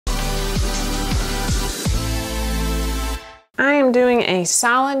I am doing a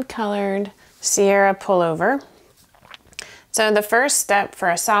solid colored Sierra pullover. So the first step for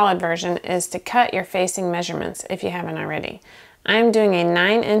a solid version is to cut your facing measurements if you haven't already. I'm doing a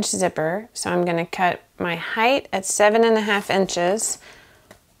 9-inch zipper, so I'm going to cut my height at 7.5 inches.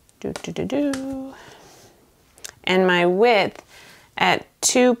 And my width at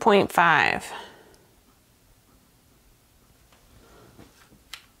 2.5.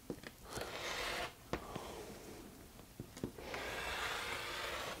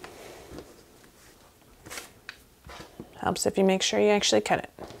 Helps if you make sure you actually cut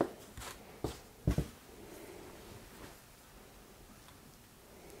it.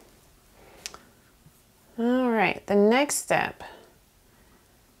 All right, the next step,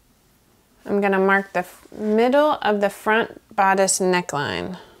 I'm going to mark the middle of the front bodice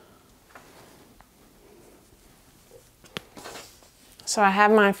neckline. So I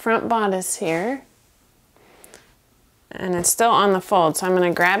have my front bodice here, and it's still on the fold, so I'm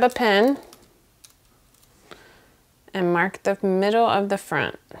going to grab a pin and mark the middle of the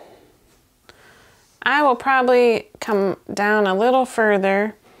front. I will probably come down a little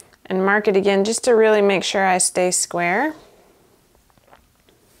further and mark it again just to really make sure I stay square.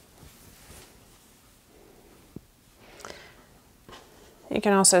 You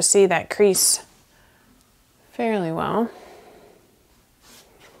can also see that crease fairly well.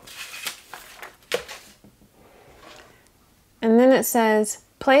 And then it says,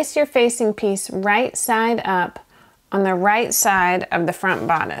 place your facing piece right side up on the right side of the front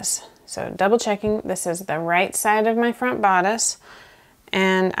bodice. So double checking, this is the right side of my front bodice,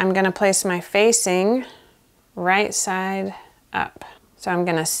 and I'm going to place my facing right side up. So I'm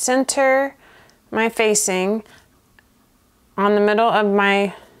going to center my facing on the middle of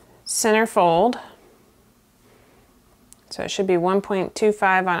my center fold. So it should be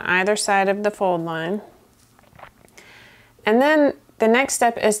 1.25 on either side of the fold line. And then the next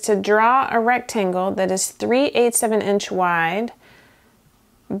step is to draw a rectangle that is 3/8 of an inch wide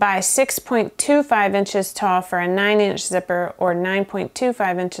by 6.25 inches tall for a 9-inch zipper, or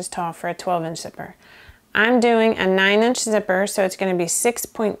 9.25 inches tall for a 12-inch zipper. I'm doing a 9-inch zipper, so it's going to be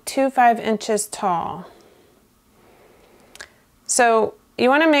 6.25 inches tall. So you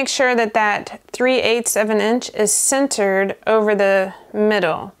want to make sure that that 3/8 of an inch is centered over the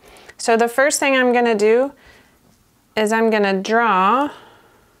middle. So the first thing I'm going to do is I'm going to draw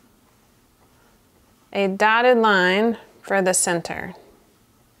a dotted line for the center.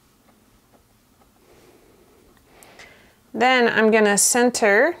 Then I'm going to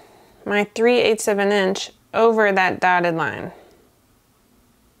center my 3/8 of an inch over that dotted line.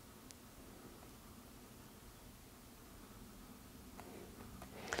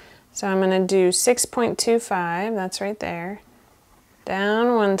 So I'm going to do 6.25, that's right there,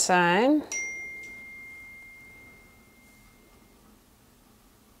 down one side.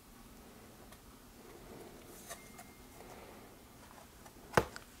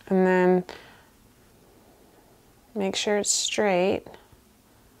 And then make sure it's straight.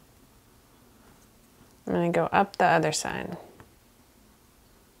 I'm going to go up the other side.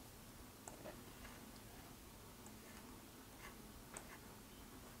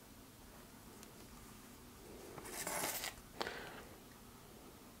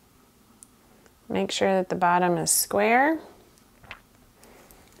 Make sure that the bottom is square.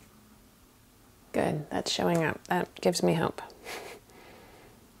 Good, that's showing up. That gives me hope.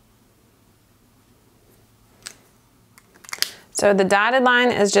 So the dotted line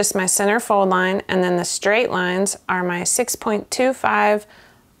is just my center fold line, and then the straight lines are my 6.25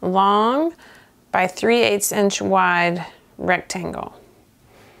 long by 3/8 inch wide rectangle.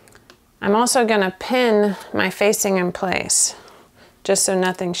 I'm also going to pin my facing in place, just so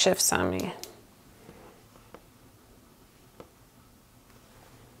nothing shifts on me.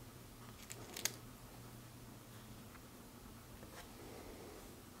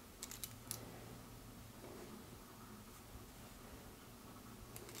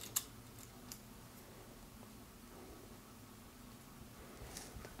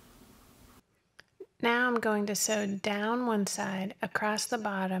 Now I'm going to sew down one side, across the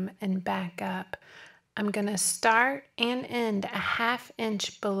bottom, and back up. I'm going to start and end a 1/2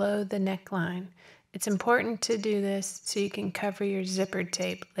 inch below the neckline. It's important to do this so you can cover your zipper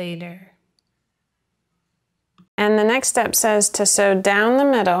tape later. And the next step says to sew down the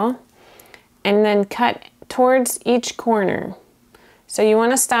middle and then cut towards each corner. So you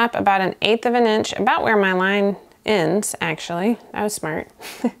want to stop about 1/8 of an inch, about where my line ends, actually. That was smart.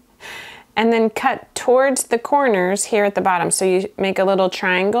 And then cut towards the corners here at the bottom. So you make a little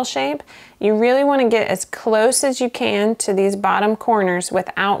triangle shape. You really want to get as close as you can to these bottom corners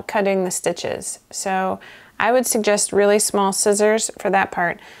without cutting the stitches. So I would suggest really small scissors for that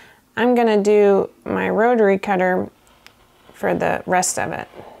part. I'm gonna do my rotary cutter for the rest of it.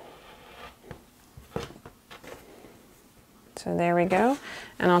 So there we go.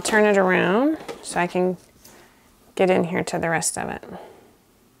 And I'll turn it around so I can get in here to the rest of it.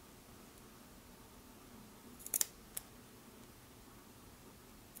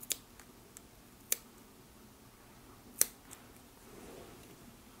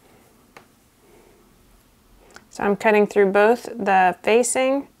 So I'm cutting through both the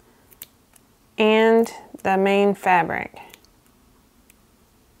facing and the main fabric.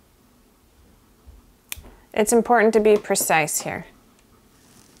 It's important to be precise here.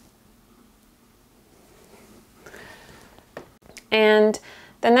 And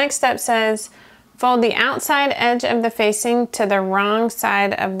the next step says, fold the outside edge of the facing to the wrong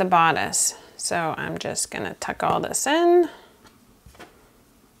side of the bodice. So I'm just gonna tuck all this in.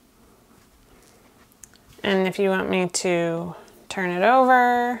 And if you want me to turn it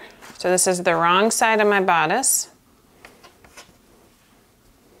over, so this is the wrong side of my bodice.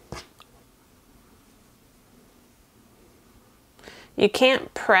 You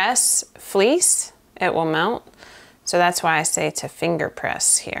can't press fleece, it will melt. So that's why I say to finger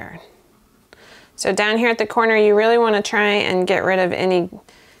press here. So down here at the corner, you really want to try and get rid of any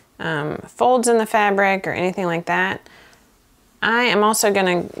folds in the fabric or anything like that. I am also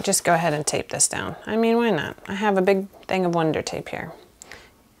going to just go ahead and tape this down. I mean, why not? I have a big thing of Wonder Tape here.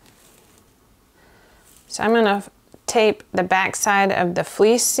 So I'm going to tape the back side of the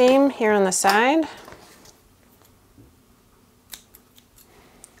fleece seam here on the side.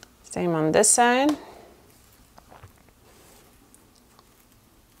 Same on this side.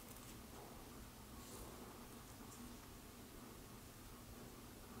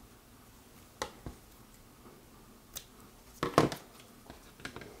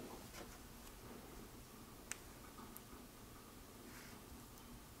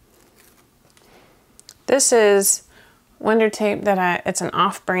 This is Wonder Tape that it's an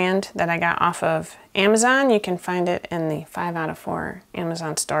off-brand that I got off of Amazon. You can find it in the 5 out of 4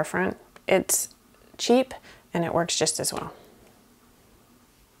 Amazon storefront. It's cheap and it works just as well.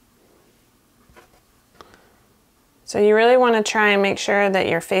 So you really want to try and make sure that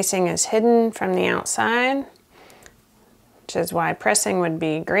your facing is hidden from the outside, which is why pressing would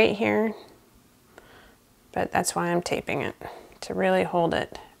be great here. But that's why I'm taping it, to really hold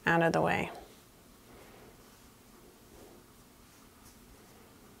it out of the way.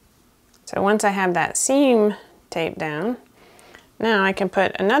 So once I have that seam taped down, now I can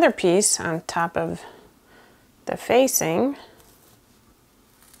put another piece on top of the facing.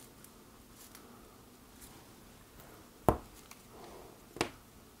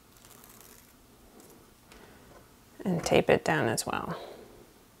 And tape it down as well.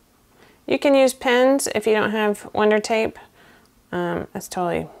 You can use pins if you don't have Wonder Tape. That's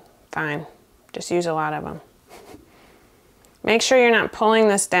totally fine. Just use a lot of them. Make sure you're not pulling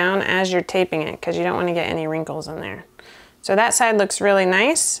this down as you're taping it because you don't want to get any wrinkles in there. So that side looks really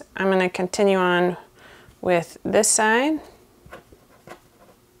nice. I'm going to continue on with this side.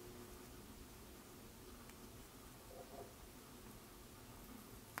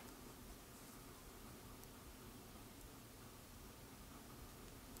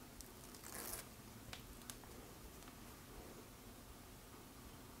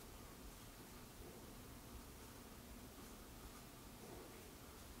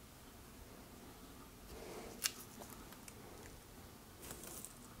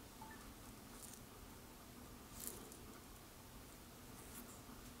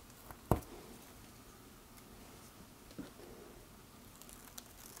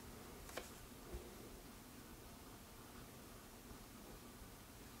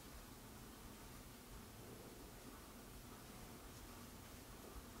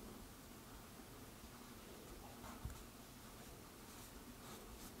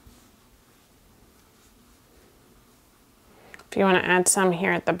 If you want to add some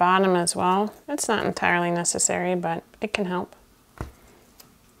here at the bottom as well, it's not entirely necessary, but it can help.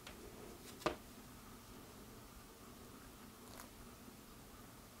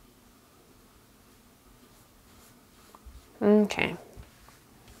 Okay.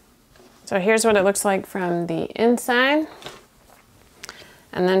 So here's what it looks like from the inside.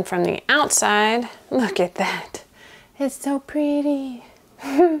 And then from the outside, look at that. It's so pretty.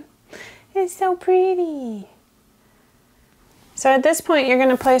 It's so pretty. So at this point, you're going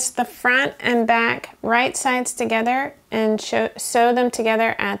to place the front and back right sides together and sew them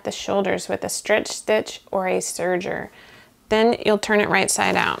together at the shoulders with a stretch stitch or a serger. Then you'll turn it right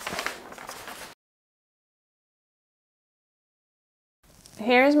side out.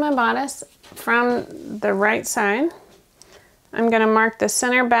 here's my bodice from the right side. I'm going to mark the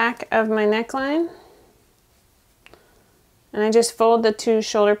center back of my neckline. And I just fold the two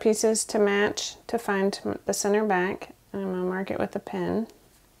shoulder pieces to match to find the center back. And I'm going to mark it with a pin.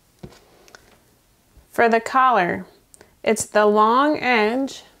 For the collar, it's the long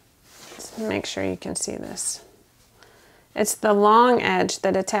edge. Let's make sure you can see this. It's the long edge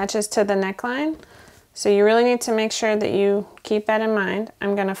that attaches to the neckline. So you really need to make sure that you keep that in mind.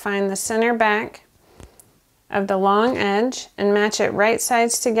 I'm going to find the center back of the long edge and match it right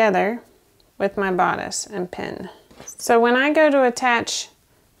sides together with my bodice and pin. So when I go to attach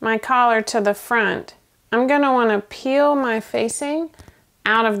my collar to the front, I'm going to want to peel my facing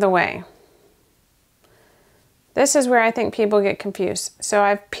out of the way. This is where I think people get confused. So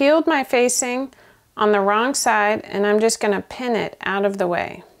I've peeled my facing on the wrong side and I'm just going to pin it out of the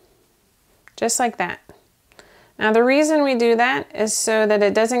way. Just like that. Now the reason we do that is so that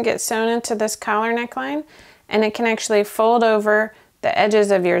it doesn't get sewn into this collar neckline and it can actually fold over the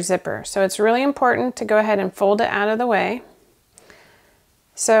edges of your zipper. So it's really important to go ahead and fold it out of the way.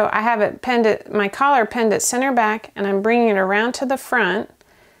 So I have it pinned, my collar pinned at center back, and I'm bringing it around to the front,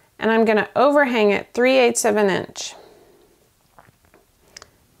 and I'm going to overhang it 3/8 of an inch.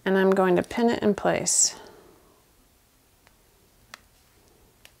 And I'm going to pin it in place.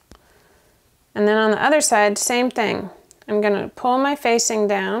 And then on the other side, same thing. I'm going to pull my facing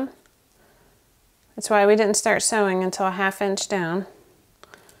down. That's why we didn't start sewing until a 1/2 inch down.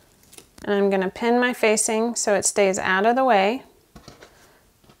 And I'm going to pin my facing so it stays out of the way.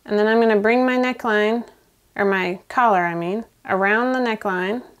 And then I'm going to bring my neckline, or my collar I mean, around the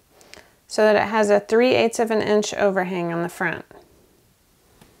neckline so that it has a 3/8 of an inch overhang on the front.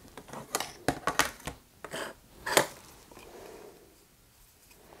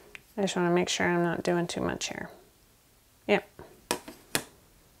 I just want to make sure I'm not doing too much here. Yep.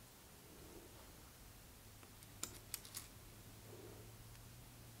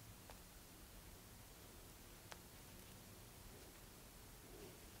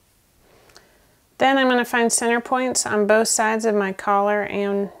 Then I'm going to find center points on both sides of my collar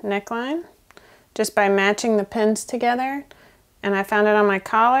and neckline just by matching the pins together. And I found it on my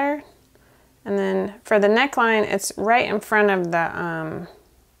collar. And then for the neckline, it's right in front of the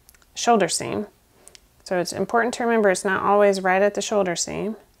shoulder seam. So it's important to remember it's not always right at the shoulder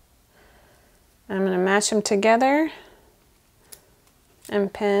seam. I'm going to match them together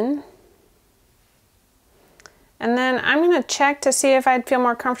and pin. And then I'm going to check to see if I'd feel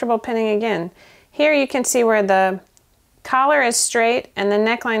more comfortable pinning again. Here you can see where the collar is straight and the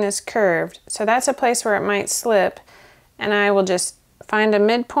neckline is curved. So that's a place where it might slip. And I will just find a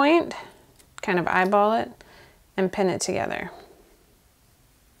midpoint, kind of eyeball it, and pin it together.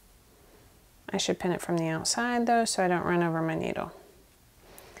 I should pin it from the outside though, so I don't run over my needle.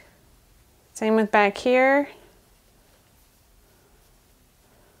 Same with back here.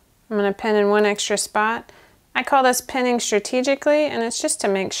 I'm going to pin in one extra spot. I call this pinning strategically, and it's just to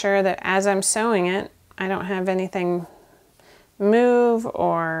make sure that as I'm sewing it, I don't have anything move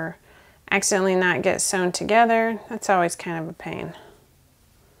or accidentally not get sewn together. That's always kind of a pain.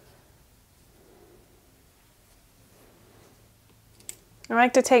 I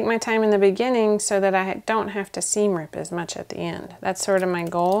like to take my time in the beginning so that I don't have to seam rip as much at the end. That's sort of my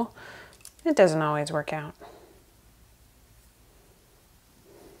goal. It doesn't always work out.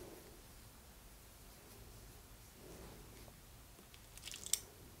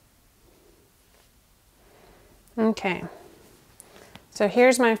 Okay, so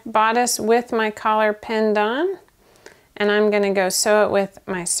here's my bodice with my collar pinned on, and I'm going to go sew it with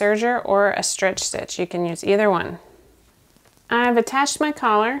my serger or a stretch stitch. You can use either one. I've attached my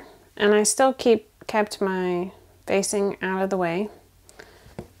collar, and I still kept my facing out of the way.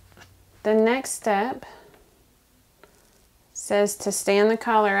 The next step says to stand the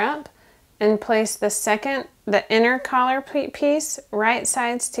collar up and place the inner collar piece right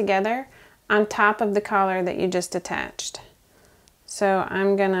sides together on top of the collar that you just attached. So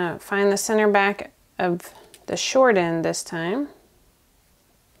I'm gonna find the center back of the short end this time,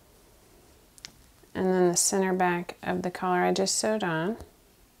 and then the center back of the collar I just sewed on.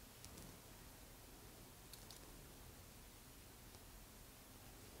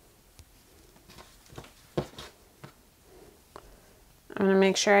 I'm gonna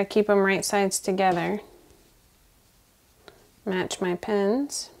make sure I keep them right sides together. Match my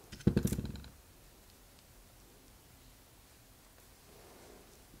pins.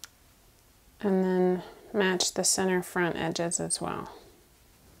 And then match the center front edges as well.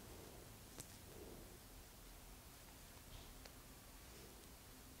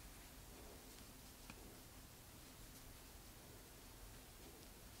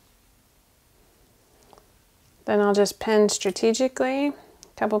 Then I'll just pin strategically a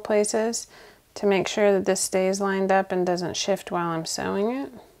couple places to make sure that this stays lined up and doesn't shift while I'm sewing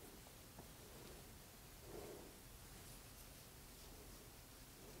it.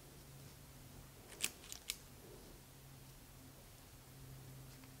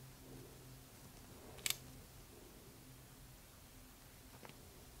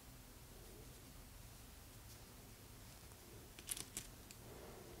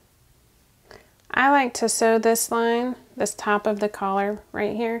 I like to sew this line, this top of the collar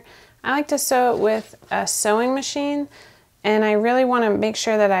right here. I like to sew it with a sewing machine, and I really want to make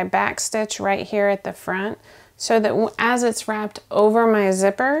sure that I backstitch right here at the front so that as it's wrapped over my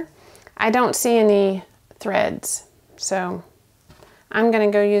zipper, I don't see any threads. So I'm going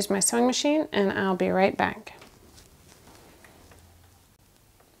to go use my sewing machine and I'll be right back.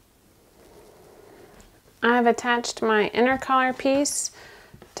 I've attached my inner collar piece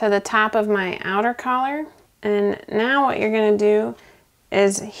to the top of my outer collar, and now what you're going to do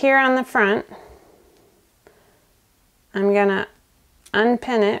is here on the front, I'm going to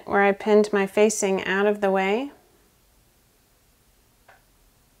unpin it where I pinned my facing out of the way.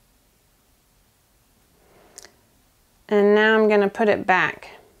 And now I'm going to put it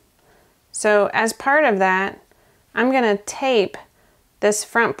back. So as part of that, I'm going to tape this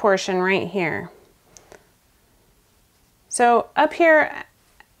front portion right here. So up here,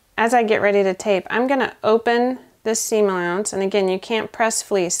 as I get ready to tape, I'm going to open this seam allowance, and again, you can't press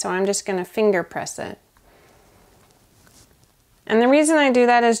fleece, so I'm just going to finger press it. And the reason I do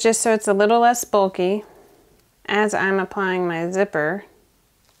that is just so it's a little less bulky as I'm applying my zipper.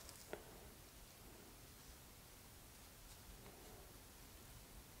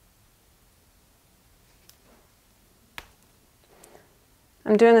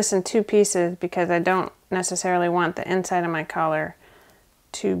 I'm doing this in two pieces because I don't necessarily want the inside of my collar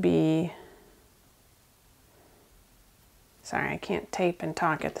to be, sorry, I can't tape and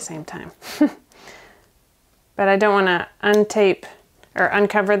talk at the same time. But I don't want to untape or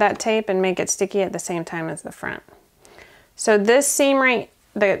uncover that tape and make it sticky at the same time as the front. So this seam right,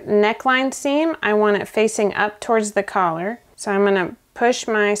 the neckline seam, I want it facing up towards the collar. So I'm going to push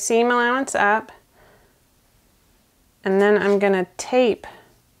my seam allowance up, and then I'm going to tape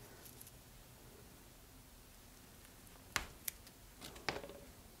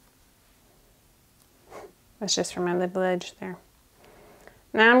that's just for my little edge there.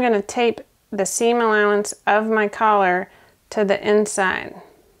 Now I'm going to tape the seam allowance of my collar to the inside.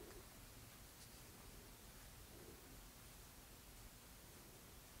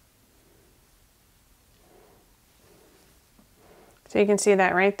 So you can see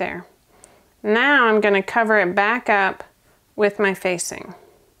that right there. Now I'm going to cover it back up with my facing.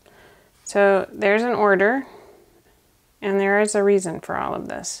 So there's an order, and there is a reason for all of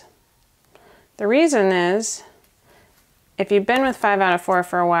this. The reason is, if you've been with 5 out of 4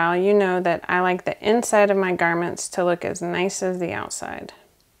 for a while, you know that I like the inside of my garments to look as nice as the outside.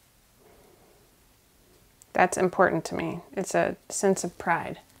 That's important to me. It's a sense of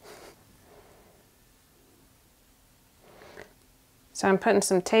pride. So I'm putting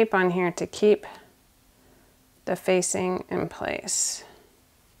some tape on here to keep the facing in place.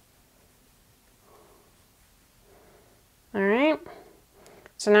 All right.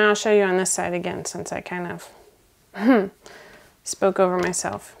 So now I'll show you on this side again, since I kind of spoke over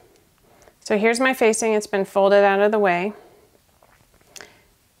myself. So here's my facing. It's been folded out of the way.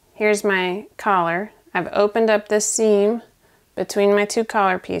 Here's my collar. I've opened up this seam between my two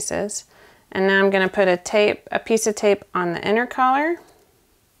collar pieces, and now I'm going to put a piece of tape on the inner collar.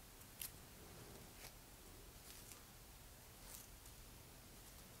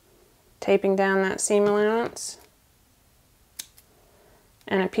 Taping down that seam allowance.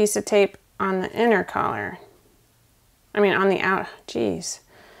 And a piece of tape on the inner collar. I mean on the out, geez.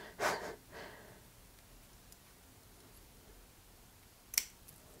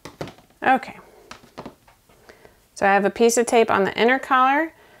 Okay. So I have a piece of tape on the inner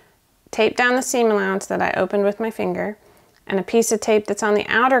collar, tape down the seam allowance that I opened with my finger, and a piece of tape that's on the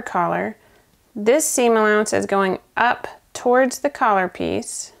outer collar. This seam allowance is going up towards the collar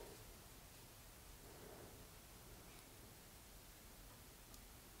piece.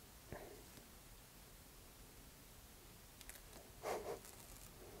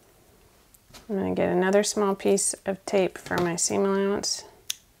 I'm going to get another small piece of tape for my seam allowance.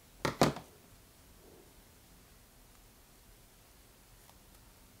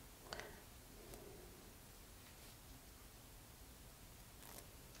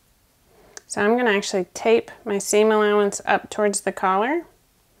 So I'm going to actually tape my seam allowance up towards the collar.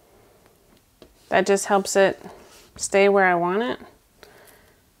 That just helps it stay where I want it.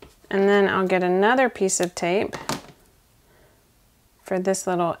 And then I'll get another piece of tape for this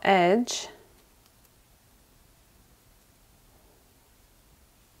little edge.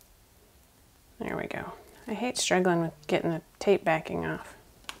 There we go. I hate struggling with getting the tape backing off.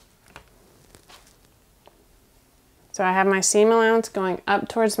 So I have my seam allowance going up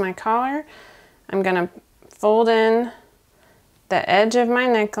towards my collar. I'm going to fold in the edge of my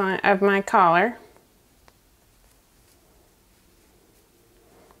neckline of my collar.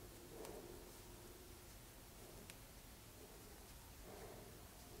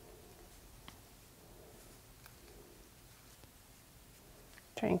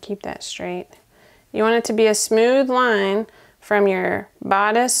 Try and keep that straight. You want it to be a smooth line from your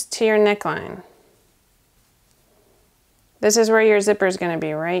bodice to your neckline. This is where your zipper is going to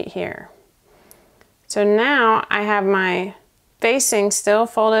be, right here. So now I have my facing still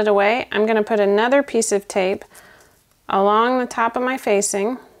folded away. I'm going to put another piece of tape along the top of my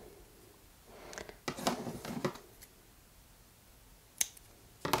facing.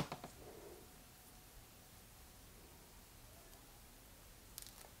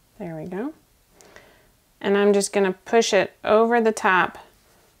 There we go. And I'm just going to push it over the top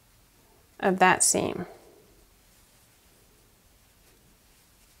of that seam.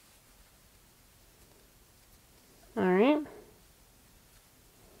 All right.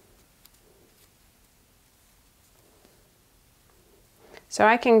 So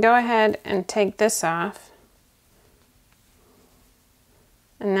I can go ahead and take this off.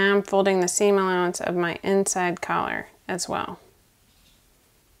 And now I'm folding the seam allowance of my inside collar as well.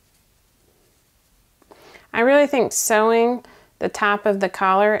 I really think sewing the top of the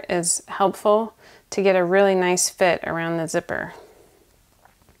collar is helpful to get a really nice fit around the zipper.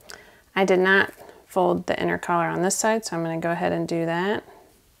 I did not fold the inner collar on this side, so I'm going to go ahead and do that.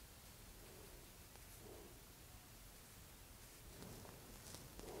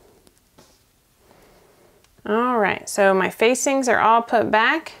 All right, so my facings are all put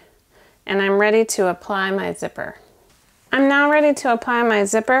back and I'm ready to apply my zipper. I'm now ready to apply my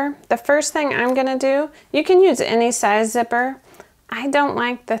zipper. The first thing I'm gonna do, you can use any size zipper. I don't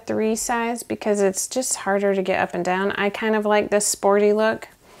like the 3 size because it's just harder to get up and down. I kind of like this sporty look.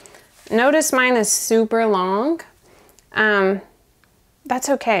 Notice mine is super long. That's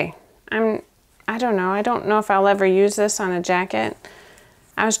okay. I don't know if I'll ever use this on a jacket.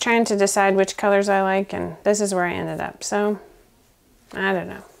 I was trying to decide which colors I like and this is where I ended up. So, I don't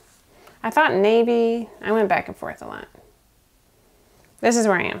know. I thought navy, I went back and forth a lot. This is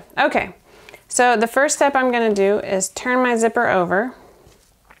where I am. Okay, so the first step I'm going to do is turn my zipper over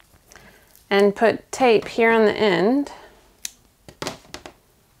and put tape here on the end.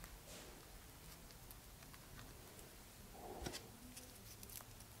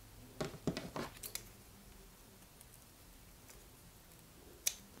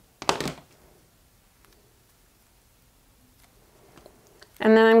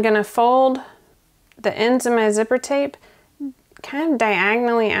 And then I'm going to fold the ends of my zipper tape kind of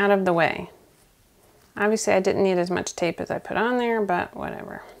diagonally out of the way. Obviously I didn't need as much tape as I put on there, but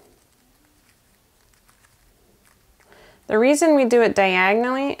whatever. The reason we do it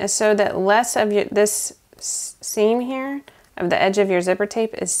diagonally is so that less of this seam here of the edge of your zipper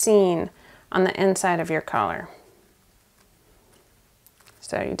tape is seen on the inside of your collar.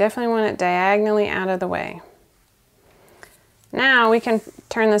 So you definitely want it diagonally out of the way. Now we can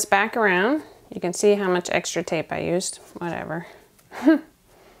turn this back around. You can see how much extra tape I used, whatever.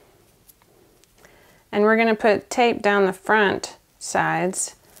 And we're going to put tape down the front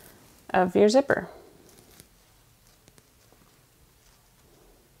sides of your zipper.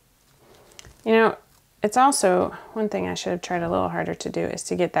 You know, it's also, one thing I should have tried a little harder to do is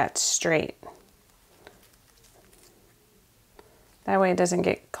to get that straight. That way it doesn't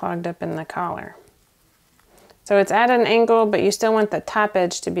get clogged up in the collar. So it's at an angle, but you still want the top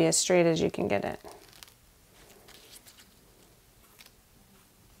edge to be as straight as you can get it.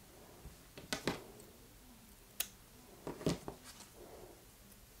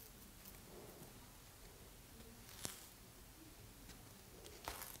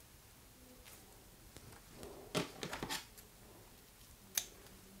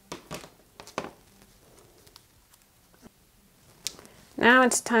 Now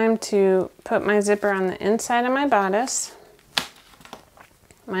it's time to put my zipper on the inside of my bodice.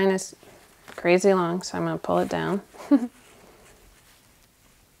 Mine is crazy long, so I'm going to pull it down. And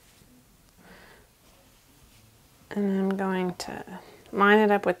I'm going to line it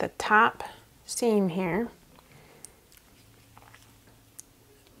up with the top seam here.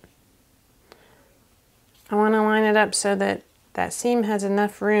 I want to line it up so that that seam has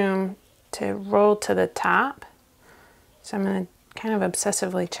enough room to roll to the top. So I'm going to kind of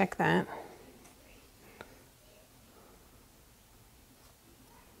obsessively check that.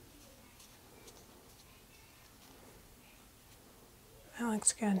 That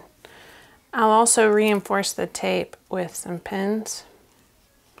looks good. I'll also reinforce the tape with some pins.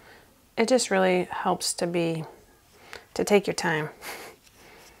 It just really helps to take your time.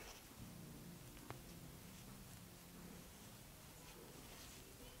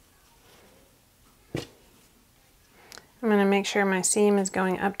 I'm going to make sure my seam is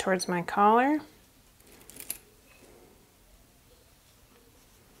going up towards my collar.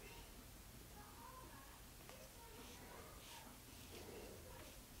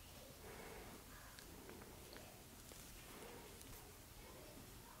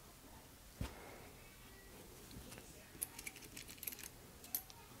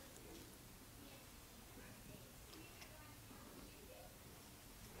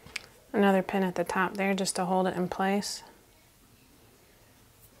 Another pin at the top there just to hold it in place.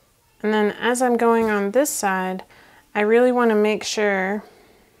 And then as I'm going on this side, I really want to make sure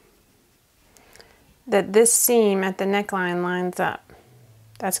that this seam at the neckline lines up.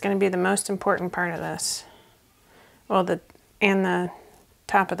 That's going to be the most important part of this. Well, and the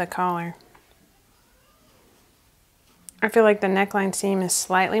top of the collar. I feel like the neckline seam is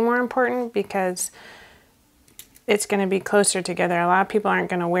slightly more important because it's going to be closer together. A lot of people aren't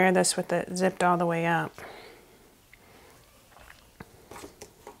going to wear this with it zipped all the way up.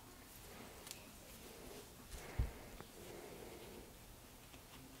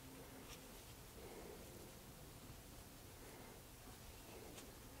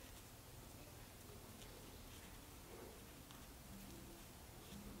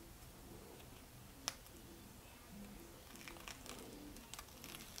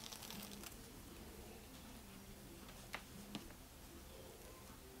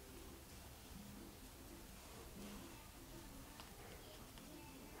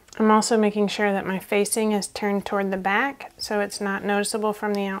 I'm also making sure that my facing is turned toward the back so it's not noticeable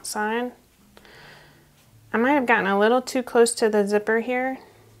from the outside. I might have gotten a little too close to the zipper here.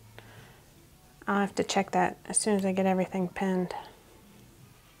 I'll have to check that as soon as I get everything pinned.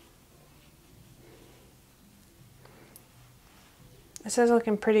 This is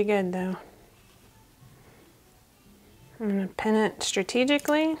looking pretty good though. I'm going to pin it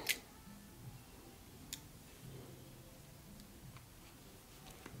strategically.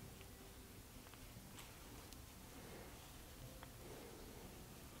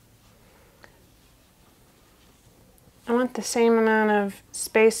 I want the same amount of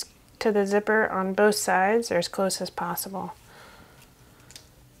space to the zipper on both sides, or as close as possible.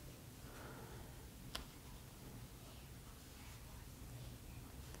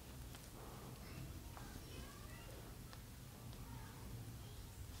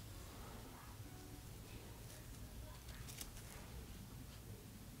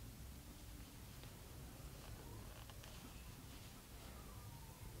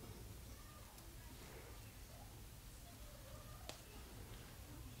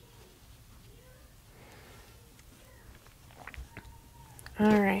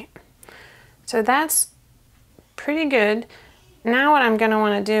 All right, so that's pretty good. Now what I'm going to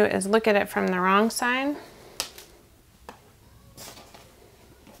want to do is look at it from the wrong side.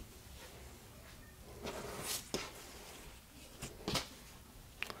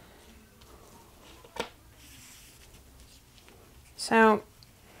 So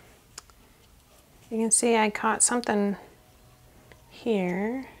you can see I caught something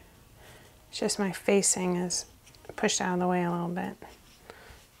here. It's just my facing is pushed out of the way a little bit.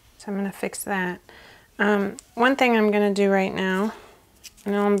 So I'm going to fix that. One thing I'm going to do right now,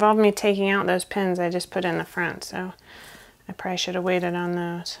 and it'll involve me taking out those pins I just put in the front, so I probably should have waited on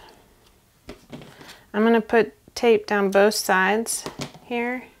those. I'm going to put tape down both sides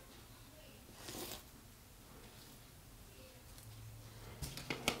here.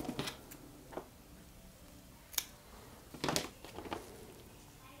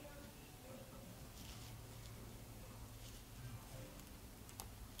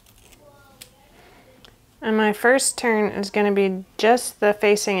 And my first turn is going to be just the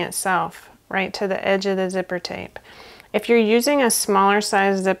facing itself, right to the edge of the zipper tape. If you're using a smaller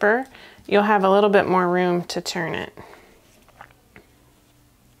size zipper, you'll have a little bit more room to turn it.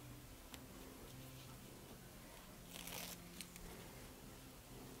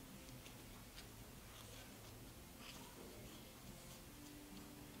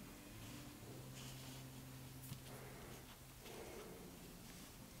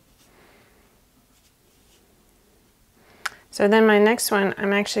 So then my next one,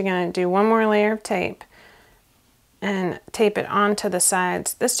 I'm actually going to do one more layer of tape and tape it onto the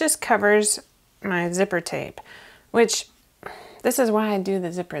sides. This just covers my zipper tape, which This is why I do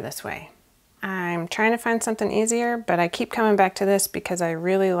the zipper this way. I'm trying to find something easier, but I keep coming back to this because I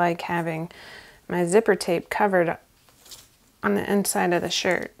really like having my zipper tape covered on the inside of the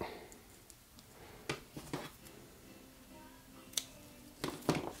shirt.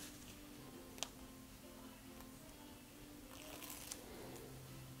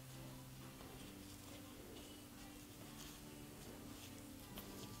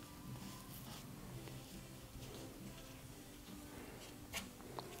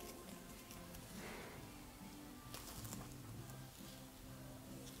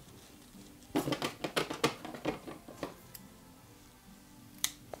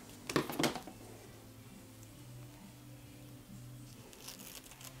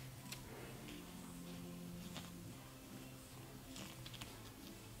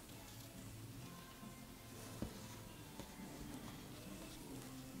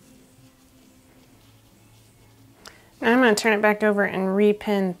 Now I'm going to turn it back over and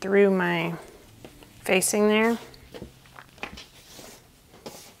repin through my facing there.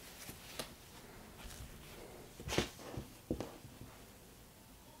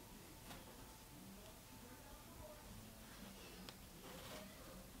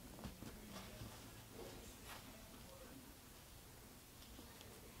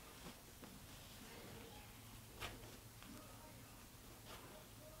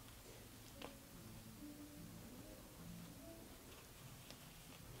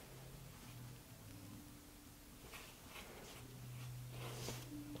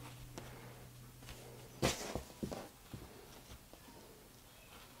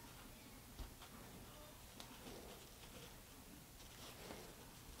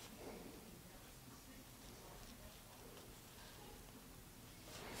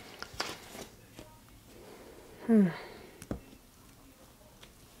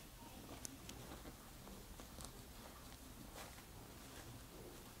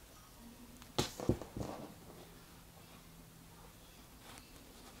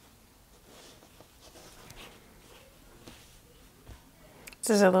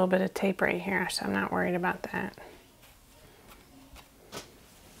 This is a little bit of tape right here, so I'm not worried about that.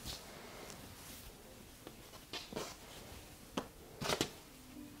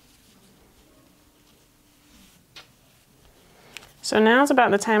 So now's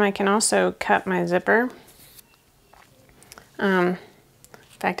about the time I can also cut my zipper. In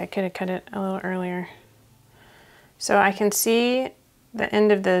fact, I could have cut it a little earlier. So I can see the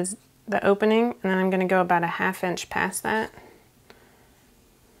end of the opening, and then I'm going to go about a ½ inch past that.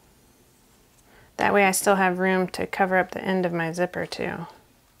 That way I still have room to cover up the end of my zipper too.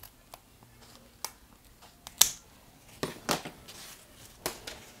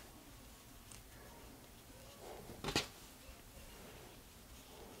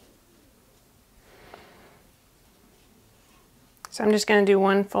 So I'm just going to do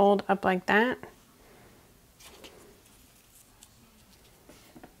one fold up like that.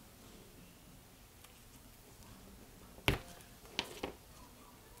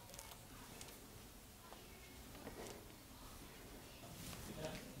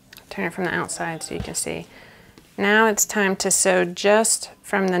 Turn it from the outside so you can see. Now it's time to sew just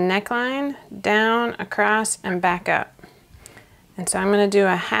from the neckline down, across, and back up. And so I'm going to do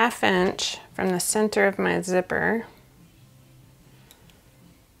a ½ inch from the center of my zipper.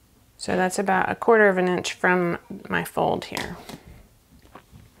 So that's about ¼ inch from my fold here.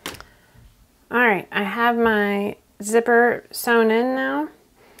 All right, I have my zipper sewn in now,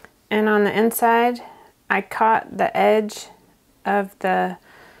 and on the inside I caught the edge of the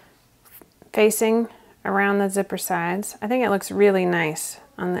facing around the zipper sides. I think it looks really nice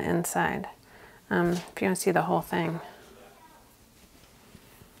on the inside, if you want to see the whole thing.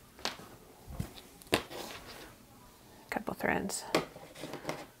 Couple threads.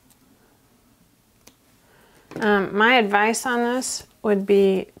 My advice on this would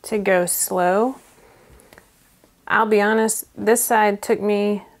be to go slow. I'll be honest, this side took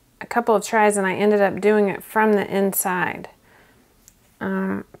me a couple of tries and I ended up doing it from the inside.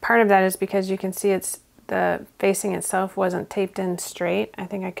 Part of that is because you can see the facing itself wasn't taped in straight. I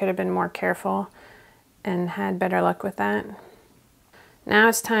think I could have been more careful and had better luck with that. Now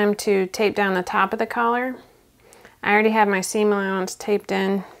it's time to tape down the top of the collar. I already have my seam allowance taped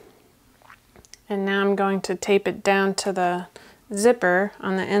in, and now I'm going to tape it down to the zipper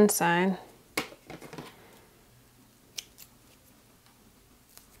on the inside.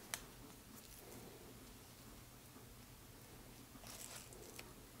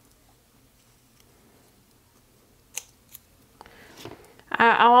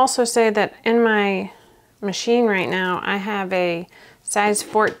 I'll also say that in my machine right now, I have a size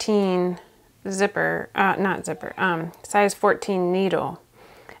 14 zipper, not zipper, size 14 needle.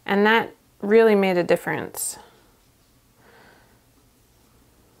 And that really made a difference.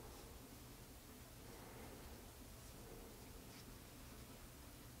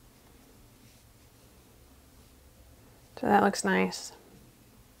 So that looks nice.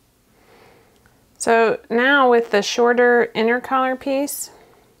 So now with the shorter inner collar piece,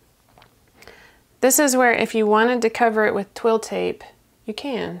 this is where if you wanted to cover it with twill tape, you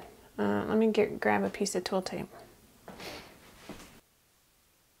can. Let me grab a piece of twill tape.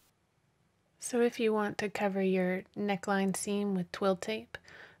 So if you want to cover your neckline seam with twill tape,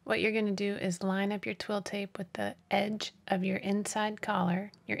 what you're going to do is line up your twill tape with the edge of your inside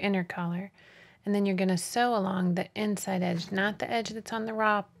collar, your inner collar, and then you're going to sew along the inside edge, not the edge that's on the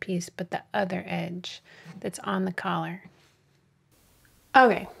raw piece, but the other edge that's on the collar.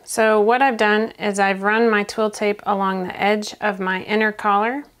 Okay, so what I've done is I've run my twill tape along the edge of my inner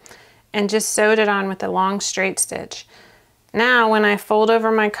collar and just sewed it on with a long straight stitch. Now when I fold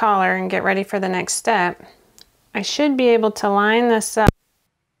over my collar and get ready for the next step, I should be able to line this up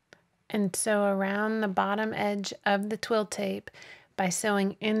and sew around the bottom edge of the twill tape by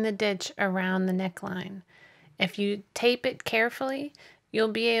sewing in the ditch around the neckline. If you tape it carefully, you'll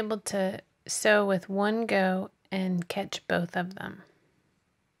be able to sew with one go and catch both of them.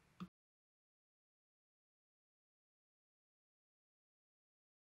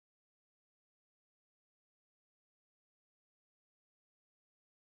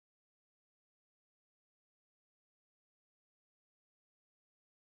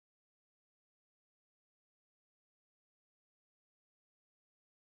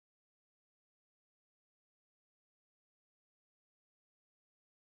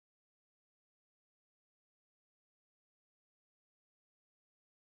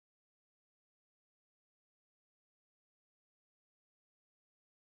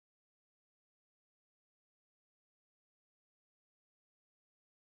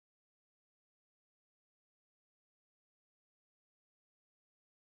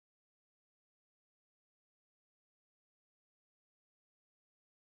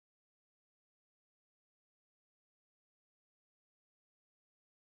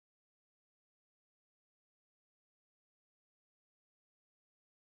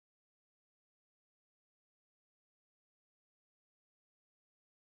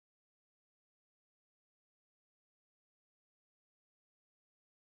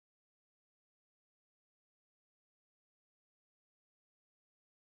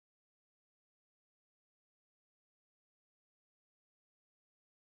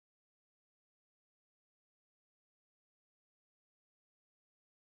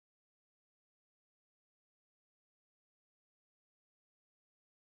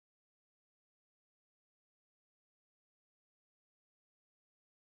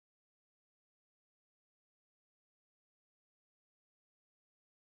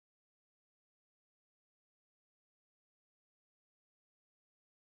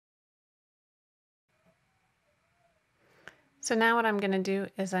 So now what I'm going to do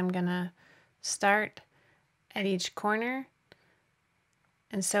is I'm going to start at each corner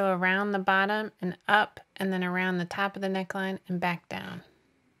and sew around the bottom and up and then around the top of the neckline and back down.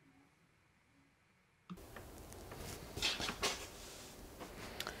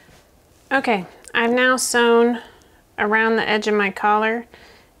 Okay, I've now sewn around the edge of my collar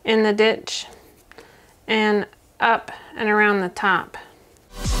in the ditch and up and around the top.